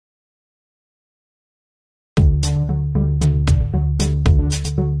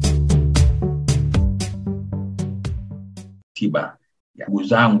katiba ya ndugu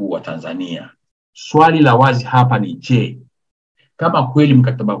zangu wa Tanzania. Swali la wazi hapa ni je, kama kweli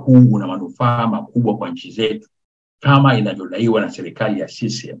mkataba huu una manufaa makubwa kwa nchi zetu kama inavyodaiwa na serikali ya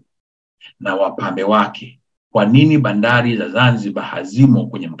CCM na wapambe wake, kwa nini bandari za Zanzibar hazimo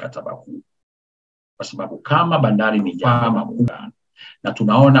kwenye mkataba huu? Kwa sababu kama bandari ni jambo makubwa na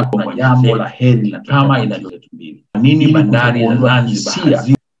tunaona kuna jambo la heri na kama inavyotumbili, kwa nini bandari za Zanzibar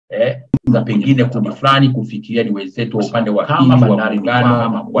na pengine kundi fulani kufikiria ni wenzetu wa upande wa kama bandari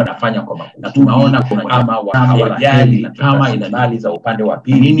ngano wanafanya kwa makusudi, na tunaona kuna kama hawajali kama inadali za upande wa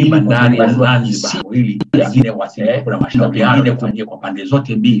pili, nini bandari za Zanzibar hili zingine wasije kuna mashauriano kufanyika kwa pande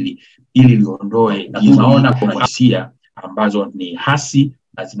zote mbili ili liondoe, na tunaona kuna hisia ambazo ni hasi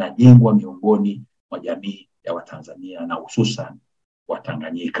na zinajengwa miongoni mwa jamii ya Watanzania na hususan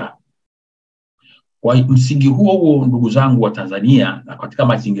Watanganyika. Kwa msingi huo ndugu zangu wa Tanzania, na katika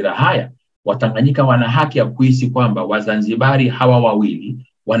mazingira haya Watanganyika wana haki ya kuhisi kwamba Wazanzibari hawa wawili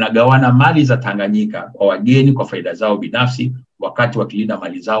wanagawana mali za Tanganyika kwa wageni kwa faida zao binafsi, wakati wakilinda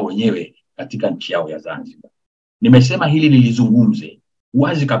mali zao wenyewe katika nchi yao ya Zanzibar. Nimesema hili nilizungumze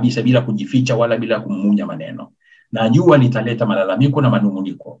wazi kabisa bila kujificha wala bila kumumunya maneno. Najua litaleta malalamiko na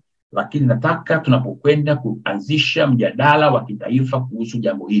manunguniko, lakini nataka tunapokwenda kuanzisha mjadala wa kitaifa kuhusu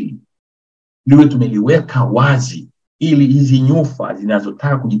jambo hili liwe tumeliweka wazi, ili hizi nyufa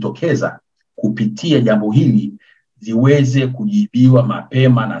zinazotaka kujitokeza kupitia jambo hili ziweze kujibiwa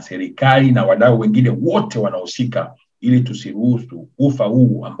mapema na serikali na wadau wengine wote wanaohusika, ili tusiruhusu ufa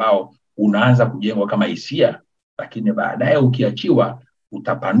huu ambao unaanza kujengwa kama hisia, lakini baadaye ukiachiwa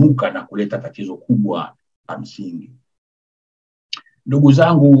utapanuka na kuleta tatizo kubwa la msingi. Ndugu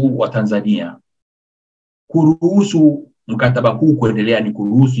zangu wa Tanzania, kuruhusu mkataba huu kuendelea ni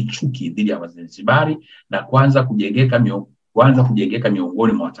kuruhusu chuki dhidi ya Wazanzibari na kuanza kujengeka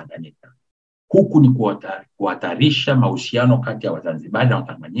miongoni mwa Watanganyika. Huku ni kuhatarisha mahusiano kati ya Wazanzibari na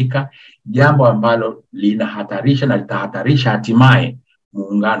Watanganyika, jambo ambalo linahatarisha na litahatarisha hatimaye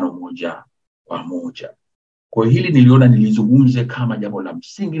muungano moja kwa moja. Kwa hili niliona nilizungumze kama jambo la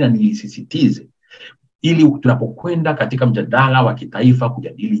msingi na nilisisitize, ili tunapokwenda katika mjadala wa kitaifa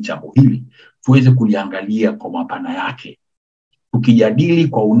kujadili jambo hili tuweze kuliangalia kwa mapana yake, tukijadili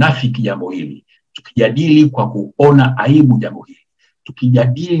kwa unafiki jambo hili, tukijadili kwa kuona aibu jambo hili,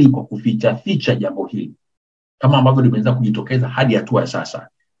 tukijadili kwa kuficha jambo hili kama ambavyo limeanza kujitokeza hadi hatua sasa.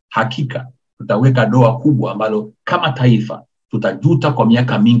 Hakika tutaweka doa kubwa ambalo kama taifa tutajuta kwa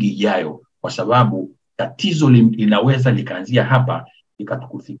miaka mingi ijayo, kwa sababu tatizo linaweza likaanzia hapa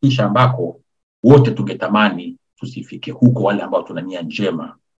likatukufikisha ambako wote tungetamani tusifike huko, wale ambao tuna nia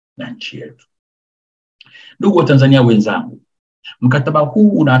njema na nchi yetu. Ndugu wa Tanzania wenzangu, mkataba huu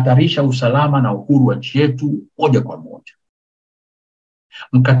unahatarisha usalama na uhuru wa nchi yetu moja kwa moja.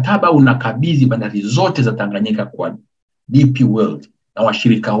 Mkataba unakabidhi bandari zote za Tanganyika kwa DP World na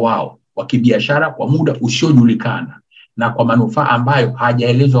washirika wao wa kibiashara kwa muda usiojulikana na kwa manufaa ambayo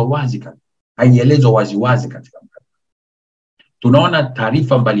hajaelezwa wazi katika mkataba. Tunaona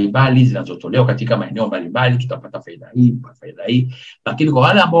taarifa mbalimbali zinazotolewa katika maeneo mbalimbali, tutapata faida hii, lakini kwa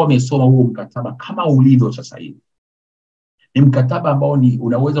wale ambao wamesoma huo mkataba kama ulivyo sasa hivi, ni mkataba ambao ni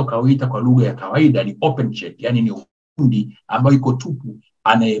unaweza ukauita kwa lugha ya kawaida ni open check, yani ni kundi ambayo iko tupu,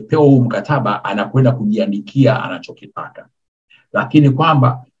 anayepewa huo mkataba anakwenda kujiandikia anachokitaka. Lakini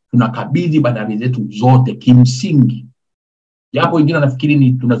kwamba tunakabidhi bandari zetu zote kimsingi. Japo wengine nafikiri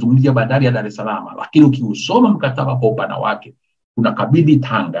ni tunazungumzia bandari ya Dar es Salaam, lakini ukiusoma mkataba kwa upana wake, tunakabidhi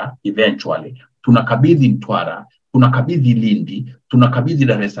Tanga eventually, tunakabidhi Mtwara, tunakabidhi Lindi, tunakabidhi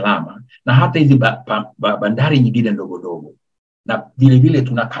Dar es Salaam na hata hizi bandari nyingine ndogo ndogo. Na vile vile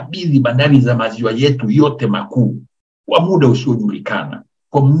tunakabidhi bandari za maziwa yetu yote makuu kwa muda usiojulikana,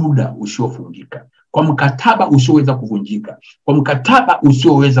 kwa muda usiofungika, kwa mkataba usioweza kuvunjika, kwa mkataba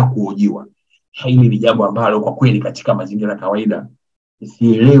usioweza kuhojiwa. Hili ni jambo ambalo kwa kweli katika mazingira kawaida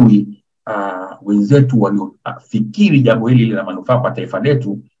sielewi wenzetu waliofikiri jambo hili lina manufaa kwa taifa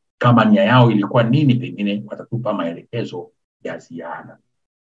letu, kama nia yao ilikuwa nini, pengine watatupa maelekezo ya ziada.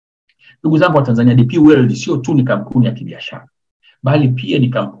 Ndugu zangu wa Tanzania, DP World sio tu ni kampuni ya kibiashara, bali pia ni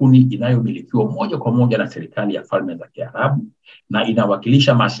kampuni inayomilikiwa moja kwa moja na serikali ya Falme za Kiarabu na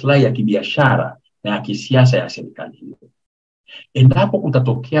inawakilisha maslahi ya kibiashara na ya kisiasa ya serikali hiyo. Endapo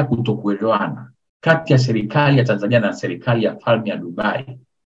kutatokea kutokuelewana kati ya serikali ya Tanzania na serikali ya Falme ya Dubai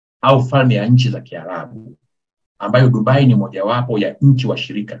au Falme ya nchi za Kiarabu, ambayo Dubai ni mojawapo ya nchi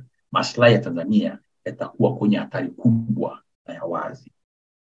washirika, maslahi ya Tanzania yatakuwa kwenye hatari kubwa na ya wazi.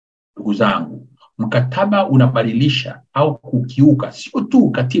 Ndugu zangu, mkataba unabadilisha au kukiuka sio tu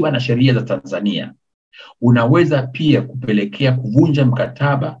katiba na sheria za Tanzania, unaweza pia kupelekea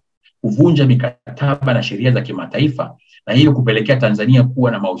kuvunja mikataba na sheria za kimataifa na hiyo kupelekea Tanzania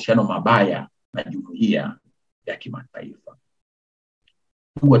kuwa na mahusiano mabaya na jumuiya ya kimataifa.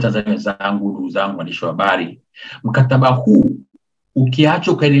 Ndugu Tanzania zangu, ndugu zangu waandishi wa habari, mkataba huu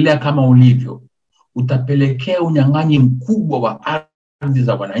ukiacho kaendelea kama ulivyo utapelekea unyang'anyi mkubwa wa ardhi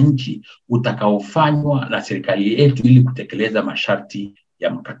za wananchi utakaofanywa na serikali yetu ili kutekeleza masharti ya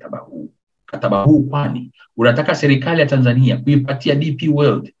mkataba huu. Mkataba huu kwani unataka serikali ya Tanzania kuipatia DP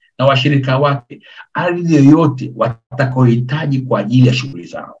World na washirika wake ardhi yoyote watakayohitaji kwa ajili ya shughuli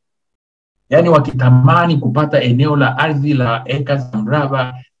zao. Yaani wakitamani kupata eneo la ardhi la eka za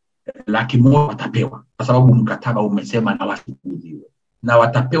mraba 100,000 watapewa, kwa sababu mkataba umesema na washughuliwe. Na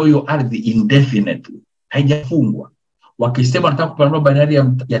watapewa hiyo ardhi indefinitely, haijafungwa. Wakisema wanataka kupanua bandari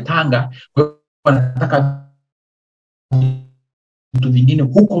ya Tanga, wanataka vitu vingine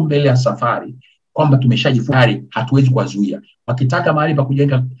huko mbele ya safari, kwamba tumeshajifunga, hatuwezi kuwazuia. Wakitaka mahali pa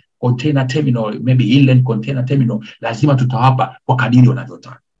kujenga container terminal, maybe inland container terminal, lazima tutawapa kwa kadiri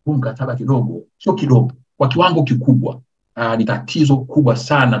wanavyotaka. Huu mkataba kidogo, sio kidogo, kwa kiwango kikubwa. Ni tatizo kubwa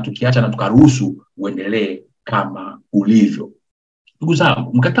sana tukiacha na tukaruhusu uendelee kama ulivyo. Ndugu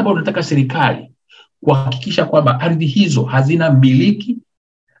zangu, mkataba unataka serikali kuhakikisha kwamba ardhi hizo hazina mmiliki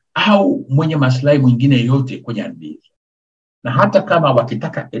au mwenye maslahi mwingine yote kwenye ardhi hizo. Na hata kama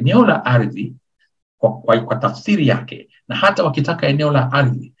wakitaka eneo la ardhi kwa tafsiri yake, na hata wakitaka eneo la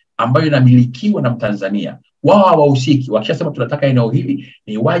ardhi ambayo inamilikiwa na Mtanzania, wao hawahusiki. Wakishasema tunataka eneo hili,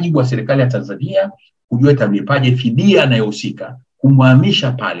 ni wajibu wa serikali ya Tanzania kujua itamlipaje fidia anayohusika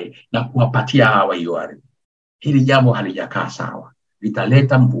kumhamisha pale na kuwapatia hawa hiyo ardhi. Hili jambo halijakaa sawa,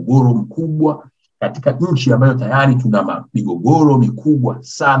 litaleta mgogoro mkubwa katika nchi ambayo tayari tuna migogoro mikubwa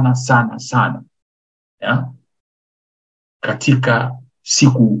sana ya katika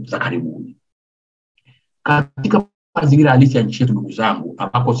siku za karibuni. Katika mazingira halisi ya nchi yetu, ndugu zangu,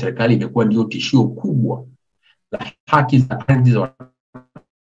 ambapo serikali imekuwa ndio tishio kubwa la haki za ardhi za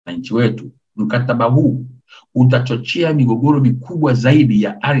wananchi wetu, mkataba huu utachochea migogoro mikubwa zaidi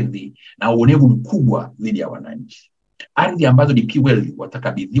ya ardhi na uonevu mkubwa dhidi ya wananchi. Ardhi ambazo DP World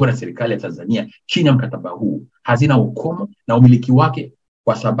watakabidhiwa na serikali ya Tanzania chini ya mkataba huu hazina ukomo na umiliki wake,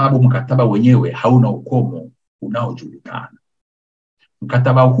 kwa sababu mkataba wenyewe hauna ukomo unaojulikana.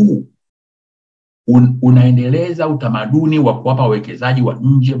 Mkataba huu unaendeleza utamaduni wa kuwapa wawekezaji wa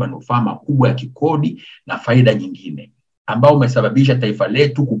nje manufaa makubwa ya kikodi na faida nyingine, ambao umesababisha taifa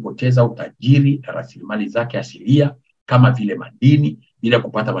letu kupoteza utajiri na rasilimali zake asilia kama vile madini bila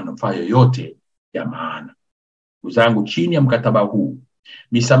kupata manufaa yoyote ya maana. Ndugu zangu, chini ya mkataba huu,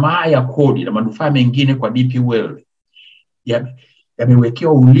 misamaha ya kodi na manufaa mengine kwa DP World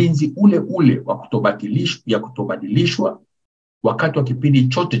yamewekewa ulinzi ule wa kutobadilishwa wakati wa kipindi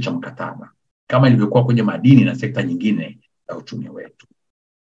chote cha mkataba, kama ilivyokuwa kwenye madini na sekta nyingine za uchumi wetu.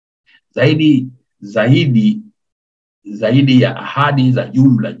 Zaidi ya ahadi za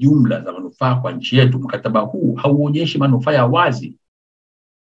jumla za manufaa kwa nchi yetu, mkataba huu hauonyeshi manufaa ya wazi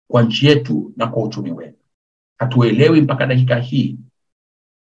kwa nchi yetu na kwa uchumi wetu. Hatuelewi mpaka dakika hii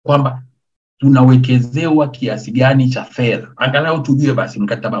kwamba tunawekezewa kiasi gani cha fedha. Angalau tujue basi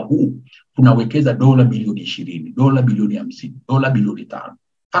mkataba huu tunawekeza dola bilioni 20, dola bilioni 50, dola bilioni 5.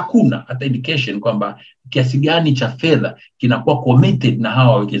 Hakuna hata indication kwamba kiasi gani cha fedha kinakuwa committed na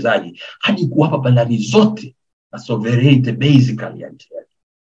hawa wawekezaji hadi kuwapa bandari zote na sovereignty basically ya nchi yetu.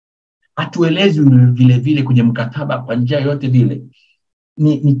 Hatuelezi vile kwenye mkataba kwa njia yote vile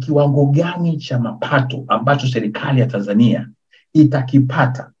ni kiwango gani cha mapato ambacho serikali ya Tanzania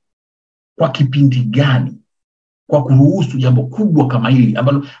itakipata kwa kipindi gani kwa kuruhusu jambo kubwa kama hili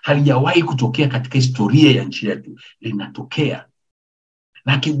ambalo halijawahi kutokea katika historia ya nchi yetu linatokea.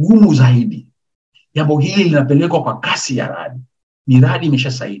 Na kigumu zaidi, jambo hili linapelekwa kwa kasi ya radi. Miradi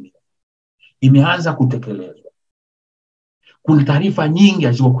imeshasaini, imeanza kutekelezwa. Kuna taarifa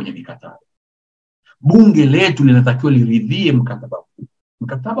nyingi ziko kwenye mikataba. Bunge letu linatakiwa liridhie mkataba huu.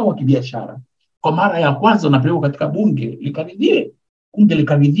 Mkataba wa kibiashara kwa mara ya kwanza unapelekwa katika bunge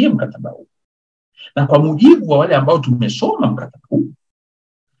likaridhie mkataba huu. Na kwa mujibu wa wale ambao tumesoma mkataba huu,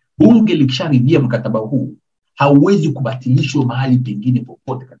 bunge likisharidhia mkataba huu hauwezi kubatilishwa mahali pengine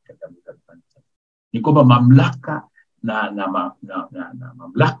popote katika jamhuri ya Tanzania. Ni kwamba mamlaka na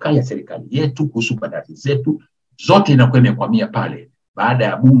mamlaka ya serikali yetu kuhusu bandari zetu zote inakuwa imekwamia pale baada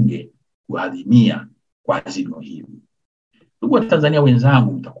ya bunge kuadhimia kwa azimio hili. Ndugu wa Tanzania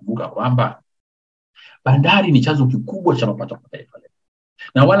wenzangu, mtakumbuka kwamba bandari ni chanzo kikubwa cha mapato kwa taifa letu.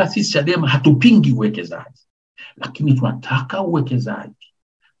 Na wala sisi Chadema hatupingi uwekezaji, lakini tunataka uwekezaji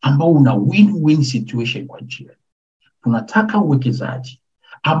ambao una win-win situation kwa nchi yetu. Tunataka uwekezaji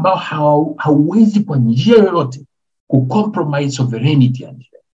ambao hauwezi kwa njia yoyote kucompromise sovereignty ya nchi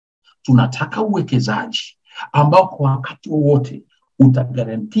yetu. Tunataka uwekezaji ambao kwa wakati wowote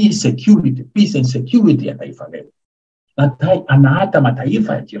utagarantii security, peace and security ya taifa letu na hata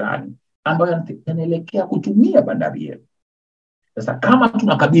mataifa ya jirani ambayo yanaelekea kutumia bandari yetu. Sasa kama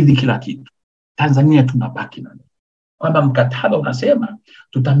tunakabidhi kila kitu, Tanzania tunabaki na kwamba mkataba unasema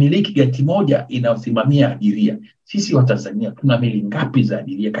tutamiliki gati moja inayosimamia abiria. Sisi wa Tanzania tuna meli ngapi za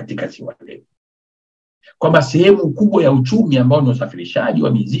abiria katika ziwa letu? Kwamba sehemu kubwa ya uchumi ambao ni usafirishaji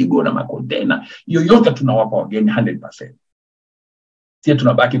wa mizigo na makontena, yoyote tunawapa wageni 100%. Sisi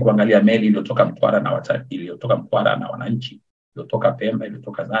tunabaki kuangalia meli iliyotoka Mtwara na wananchi, iliyotoka Pemba,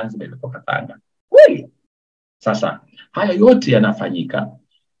 iliyotoka Zanzibar, iliyotoka Tanga. Kweli? Sasa haya yote yanafanyika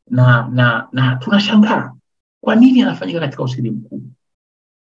na tunashangaa kwa nini yanafanyika katika usiri mkubwa.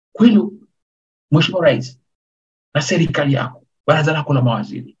 Kweli Mheshimiwa Rais na serikali yako, baraza lako la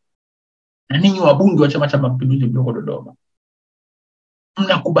mawaziri, na ninyi wabunge wa Chama cha Mapinduzi mlioko Dodoma,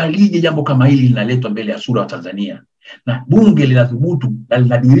 mnakubalije jambo kama hili linaletwa mbele ya sura wa Tanzania, na bunge linadhubutu na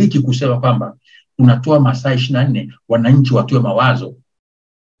linadiriki kusema kwamba unatoa masaa 24 wananchi watoe mawazo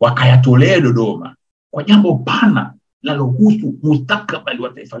wakayatolee Dodoma kwa jambo pana linalohusu mustakabali wa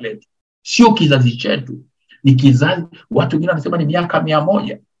taifa letu, sio kizazi chetu, ni kizazi. Watu wengine wanasema ni miaka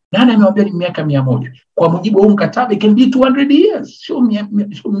 100. Nani amewaambia ni miaka 100? Kwa mujibu wa mkataba it can be 200 years, sio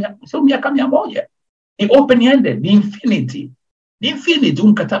miaka 100. Ni open ended, ni infinity. Ni infinity,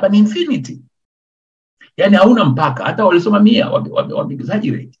 mkataba ni infinity. Yani hauna mpaka, hata walisoma 100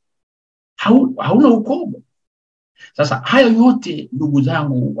 wameexaggerate. Hauna ukomo. Sasa haya yote ndugu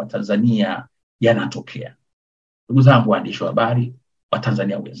zangu wa Tanzania yanatokea. Ndugu zangu waandishi wa habari wa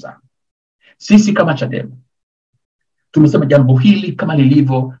Tanzania wenzangu, sisi kama Chadema tumesema jambo hili kama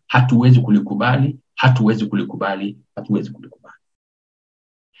lilivyo hatuwezi kulikubali.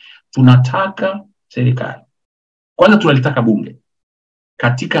 Tunataka serikali, kwanza tunalitaka bunge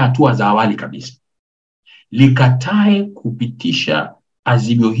katika hatua za awali kabisa likatae kupitisha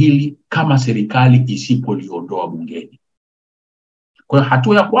azimio hili kama serikali isipoliondoa bungeni. Kwa hiyo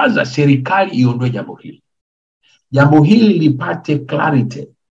hatua ya kwanza, serikali iondoe jambo hili. Jambo hili lipate clarity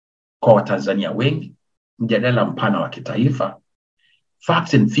kwa Watanzania wengi, mjadala mpana wa kitaifa,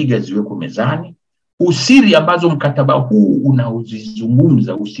 facts and figures ziwekwe mezani, usiri ambazo mkataba huu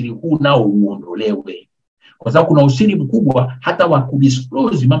unaozizungumza, usiri huu nao uondolewe. Kwa sababu kuna usiri mkubwa hata wa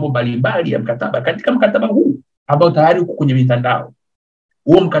kudisclose mambo mbalimbali ya mkataba katika mkataba huu ambao tayari uko kwenye mitandao.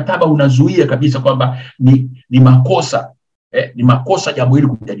 Huo mkataba unazuia kabisa kwamba ni makosa ni makosa jambo hili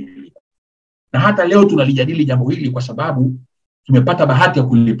kujadili. Na hata leo tunalijadili jambo hili kwa sababu tumepata bahati ya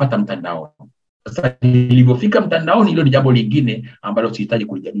kulipata mtandao. Sasa lilivyofika mtandaoni, hilo ni jambo lingine ambalo sihitaji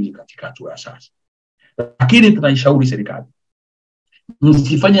kulijadili katika hatua ya sasa. Lakini tunaishauri serikali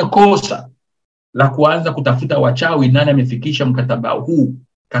msifanye kosa la kuanza kutafuta wachawi nani amefikisha mkataba huu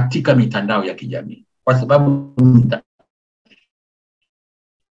katika mitandao ya kijamii, kwa sababu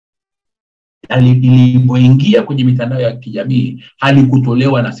ilipoingia kwenye mitandao ya kijamii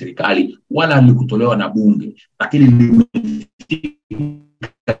halikutolewa na serikali wala halikutolewa na bunge, lakini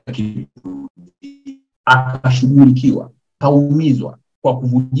akashughulikiwa, kaumizwa kwa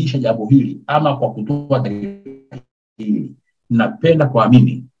kuvujisha jambo hili ama kwa kutoa hili. Napenda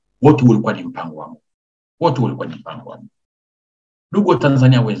kuamini wote ulikuwa ni mpango wa Mungu. Ndugu wa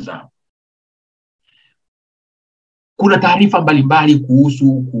Tanzania wenzangu, kuna taarifa mbalimbali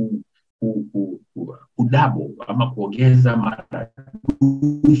kuhusu kudabo ama kuongeza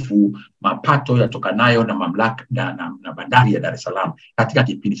maradufu mapato yatokanayo na mamlaka na bandari ya Dar es Salaam katika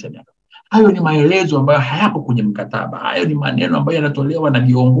kipindi cha miaka. Hayo ni maelezo ambayo hayapo kwenye mkataba. Hayo ni maneno ambayo yanatolewa na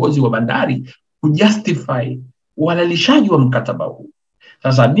viongozi wa bandari kujustify uhalalishaji wa mkataba huu.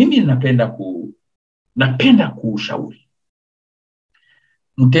 Sasa mimi napenda kushauri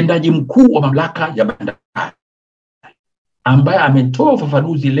mtendaji mkuu wa mamlaka ya bandari ambaye ametoa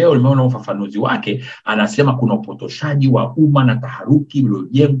ufafanuzi leo, nimeona ufafanuzi wake, anasema kuna upotoshaji wa umma na taharuki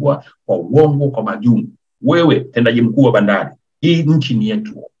uliojengwa kwa uongo kwa majungu. Wewe mtendaji mkuu wa bandari, hii nchi ni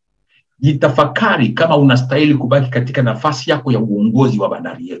yetu. Jitafakari kama unastahili kubaki katika nafasi yako ya uongozi wa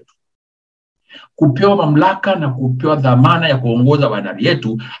bandari yetu. Kupewa mamlaka na kupewa dhamana ya kuongoza bandari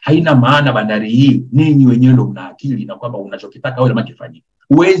yetu haina maana bandari hii ninyi wenyewe ndio mna akili na kwamba unachokitaka wewe makifanyike.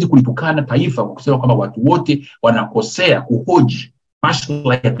 Huwezi kulitukana taifa kwa kusema kwamba watu wote wanakosea kuhoji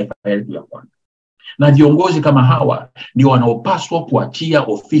maslahi ya taifa letu ya kwanza. Na viongozi kama hawa ndio wanaopaswa kuachia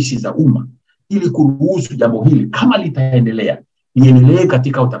ofisi za umma ili kuruhusu jambo hili kama litaendelea liendelee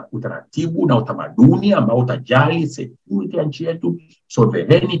katika utaratibu na utamaduni ambao utajali security ya nchi yetu,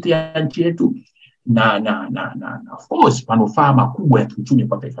 sovereignty ya nchi yetu na of course manufaa makubwa ya kiuchumi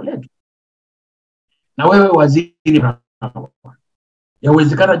kwa taifa letu. Na wewe waziri,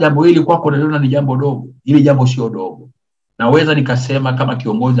 Yawezekana jambo hili kwako unaliona ni jambo dogo, ili jambo sio dogo. Naweza nikasema kama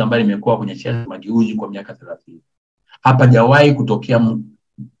kiongozi ambaye nimekuwa kwenye siasa Mbaguzi kwa miaka 30, hapajawahi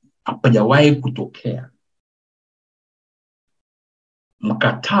kutokea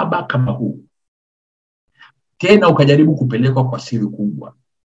mkataba kama huu tena ukajaribu kupelekwa kwa siri kubwa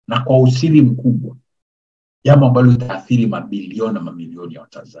na kwa usiri mkubwa, jambo ambalo litaathiri mabilioni na mamilioni ya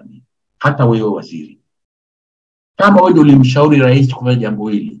Watanzania. Hata wewe waziri, kama wewe ulimshauri rais kufanya jambo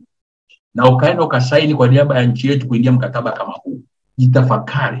hili na ukaenda ukasaini kwa niaba ya nchi yetu kuingia mkataba kama huu,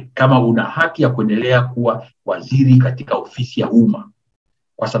 jitafakari kama una haki ya kuendelea kuwa waziri katika ofisi ya umma,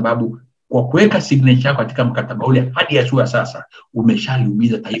 kwa sababu kwa kuweka signature yako katika mkataba ule hadi ya sasa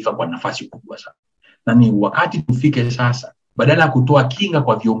umeshaliumiza taifa kwa nafasi kubwa sana. Na ni wakati tufike sasa, badala ya kutoa kinga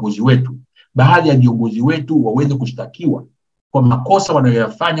kwa viongozi wetu, baadhi ya viongozi wetu waweze kushtakiwa kwa makosa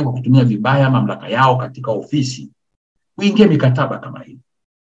wanayoyafanya kwa kutumia vibaya mamlaka yao katika ofisi, kuingia mikataba kama hii.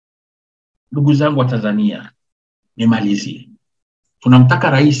 Ndugu zangu wa Tanzania, nimalizie. Tunamtaka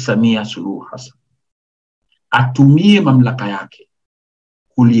Rais Samia Suluhu Hassan atumie mamlaka yake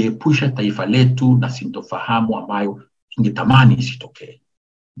kuliepusha taifa letu na sintofahamu ambayo tungetamani isitokee.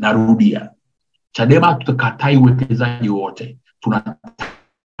 Narudia, Chadema tutakatai uwekezaji wote.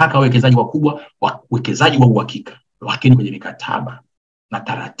 Tunataka uwekezaji wakubwa, uwekezaji wa uhakika, lakini kwenye mikataba na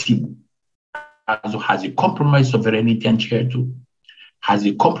taratibu ambazo hazi compromise sovereignty ya nchi yetu,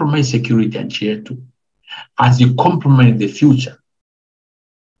 hazi compromise security ya nchi yetu, hazi compromise the future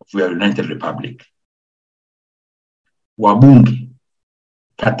of our United Republic. Wabunge,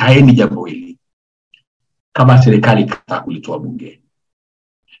 kataeni jambo hili kama serikali kataa kulitoa bungeni.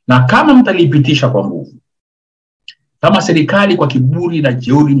 Na kama mtalipitisha kwa nguvu, kama serikali kwa kiburi na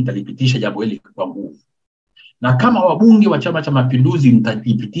jeuri mtalipitisha jambo hili kwa nguvu, na kama wabunge wa Chama cha Mapinduzi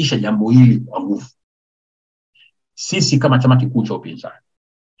mtalipitisha jambo hili kwa nguvu, sisi kama chama kikuu cha upinzani,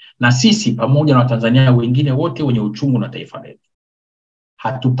 na sisi pamoja na Watanzania wengine wote wenye uchungu na taifa letu,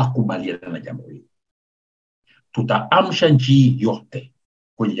 hatutakubaliana na jambo hili. Tutaamsha nchi yote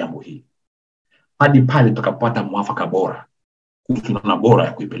kwenye jambo hili hadi pale tutakapopata mwafaka bora, kuhusiana bora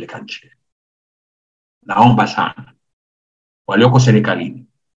ya kuipeleka nchi. Naomba sana walioko serikalini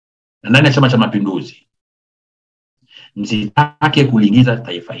na ndani ya Chama cha Mapinduzi, msitake kuliingiza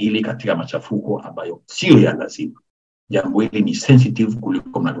taifa hili katika machafuko ambayo sio ya lazima. Jambo hili ni sensitive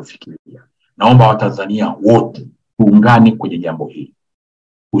kuliko mnavyofikiria. Naomba Watanzania wote tuungane kwenye jambo hili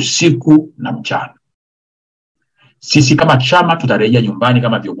usiku na mchana. Sisi kama chama tutarejea nyumbani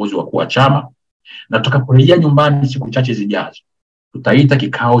kama viongozi wakuu wa chama, na tutakaporejea nyumbani siku chache zijazo, tutaita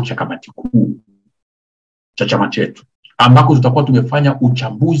kikao cha kamati kuu cha chama chetu, ambako tutakuwa tumefanya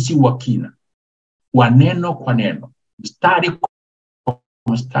uchambuzi wa kina wa neno kwa neno, mstari kwa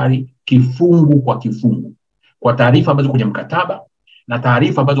mstari, kifungu kwa kifungu, kwa taarifa ambazo kwenye mkataba na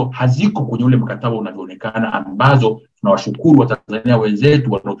taarifa ambazo haziko kwenye ule mkataba unavyoonekana, ambazo tunawashukuru Watanzania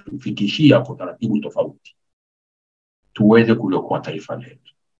wenzetu wanaotufikishia kwa taratibu tofauti, tuweze kuliokoa taifa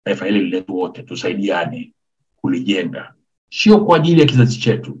letu. Taifa hili letu wote tusaidiane kulijenga, sio kwa ajili ya kizazi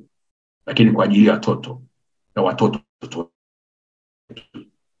chetu, lakini kwa ajili ya watoto na watoto.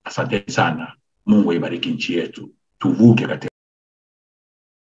 Asante sana. Mungu ibariki nchi yetu. Tuvuke katika